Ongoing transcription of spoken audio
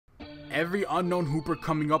Every unknown hooper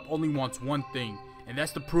coming up only wants one thing, and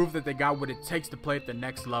that's to prove that they got what it takes to play at the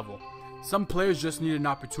next level. Some players just need an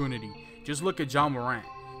opportunity. Just look at Ja Morant.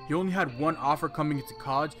 He only had one offer coming into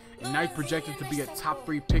college, and now he's projected to be a top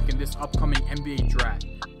 3 pick in this upcoming NBA draft.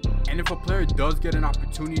 And if a player does get an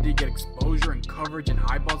opportunity to get exposure and coverage and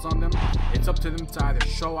eyeballs on them, it's up to them to either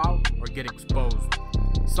show out or get exposed.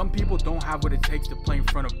 Some people don't have what it takes to play in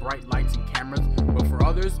front of bright lights and cameras, but for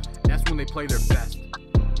others, that's when they play their best.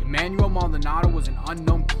 Emmanuel Maldonado was an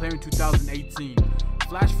unknown player in 2018.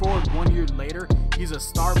 Flash forward 1 year later, he's a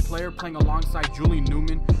star player playing alongside Julian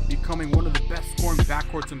Newman, becoming one of the best scoring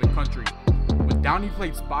backcourts in the country. When Downey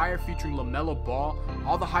played Spire featuring LaMelo Ball,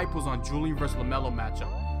 all the hype was on Julian vs LaMelo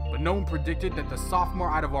matchup. But no one predicted that the sophomore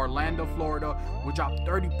out of Orlando, Florida would drop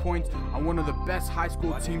 30 points on one of the best high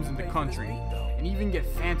school teams in the country, and even get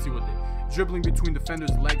fancy with it, dribbling between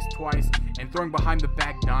defenders' legs twice and throwing behind the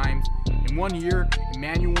back dimes. In 1 year,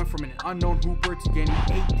 Emmanuel went from an unknown hooper to gaining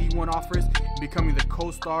 8 D1 offers and becoming the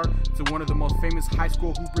co-star to one of the most famous high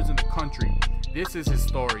school hoopers in the country. This is his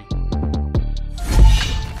story.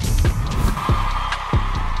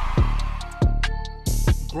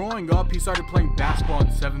 Growing up, he started playing basketball in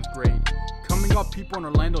 7th grade. Coming up, people in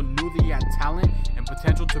Orlando knew that he had talent and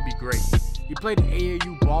potential to be great. He played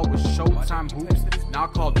AAU ball with Showtime Hoops, now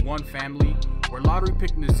called One Family, where lottery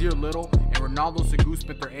picked Nazir Little and Ronaldo Segu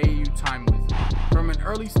spent their AAU time with. From an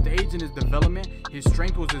early stage in his development, his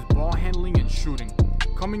strength was his ball handling and shooting.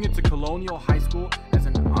 Coming into Colonial High School as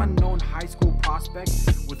an unknown high school prospect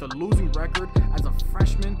with a losing record as a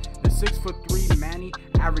freshman, the 6'3" Manny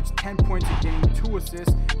averaged 10 points a game, 2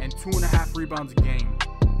 assists, and 2.5 rebounds a game.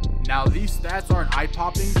 Now these stats aren't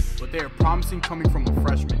eye-popping, but they are promising coming from a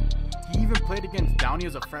freshman. He even played against Downey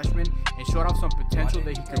as a freshman and showed off some potential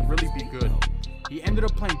that he could really be good. He ended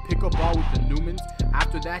up playing pickup ball with the Newmans.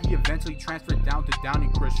 After that, he eventually transferred down to Downey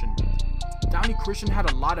Christian. Downey Christian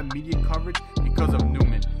had a lot of media coverage because of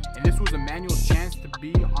Newman, and this was Emmanuel's chance to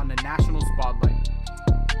be on the national spotlight.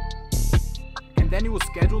 And then he was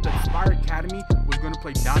scheduled at Spire Academy, was going to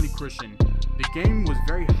play Downey Christian. The game was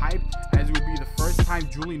very hyped as it would be the first time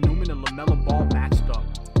Julian Newman and LaMelo Ball matched up.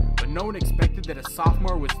 But no one expected that a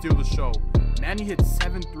sophomore would steal the show. Manny hit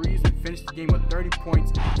 7 threes and finished the game with 30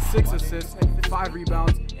 points, 6 assists, 5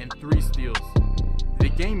 rebounds, and 3 steals. The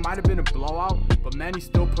game might have been a blowout, but Manny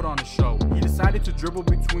still put on a show. He decided to dribble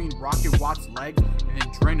between Rocket Watt's legs and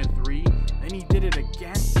then drain a 3. Then he did it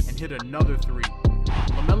again and hit another 3.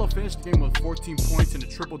 LaMelo finished the game with 14 points and a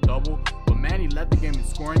triple-double, but Manny led the game in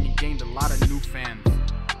scoring and gained a lot of new fans.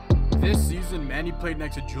 This season, Manny played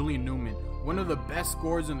next to Julian Newman, one of the best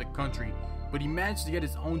scorers in the country, but he managed to get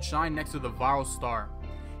his own shine next to the viral star.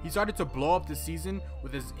 He started to blow up this season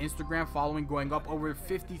with his Instagram following going up over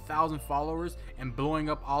 50,000 followers and blowing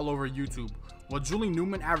up all over YouTube. While Julian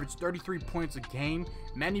Newman averaged 33 points a game,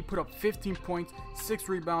 Manny put up 15 points, 6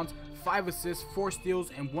 rebounds, 5 assists, 4 steals,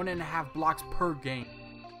 and 1.5 blocks per game.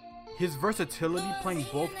 His versatility playing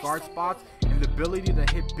both guard spots and the ability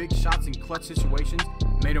to hit big shots in clutch situations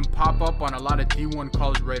made him pop up on a lot of D1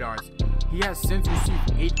 college radars. He has since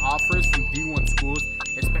received 8 offers from D1 schools,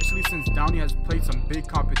 especially since Downey has played some big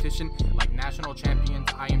competition like national champions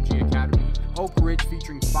IMG Academy, Oak Ridge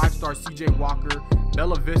featuring 5-star CJ Walker,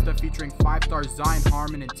 Bella Vista featuring 5-star Zion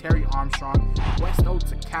Harmon and Terry Armstrong, West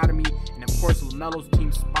Oaks Academy, and of course LaMelo's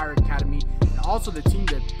team Spire Academy, and also the team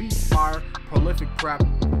that beat Spire, Prolific Prep.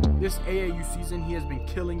 This AAU season, he has been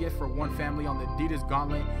killing it for One Family on the Adidas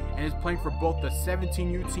Gauntlet and is playing for both the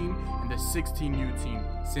 17U team and the 16U team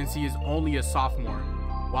since he is only a sophomore.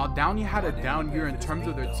 While Downey had a down year in terms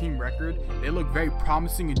of their team record, they look very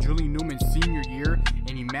promising in Julian Newman's senior year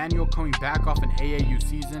and Emmanuel coming back off an AAU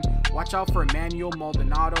season. Watch out for Emmanuel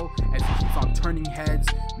Maldonado as he keeps on turning heads.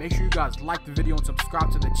 Make sure you guys like the video and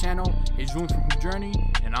subscribe to the channel. It's Julian from Hoop Journey,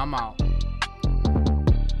 and I'm out.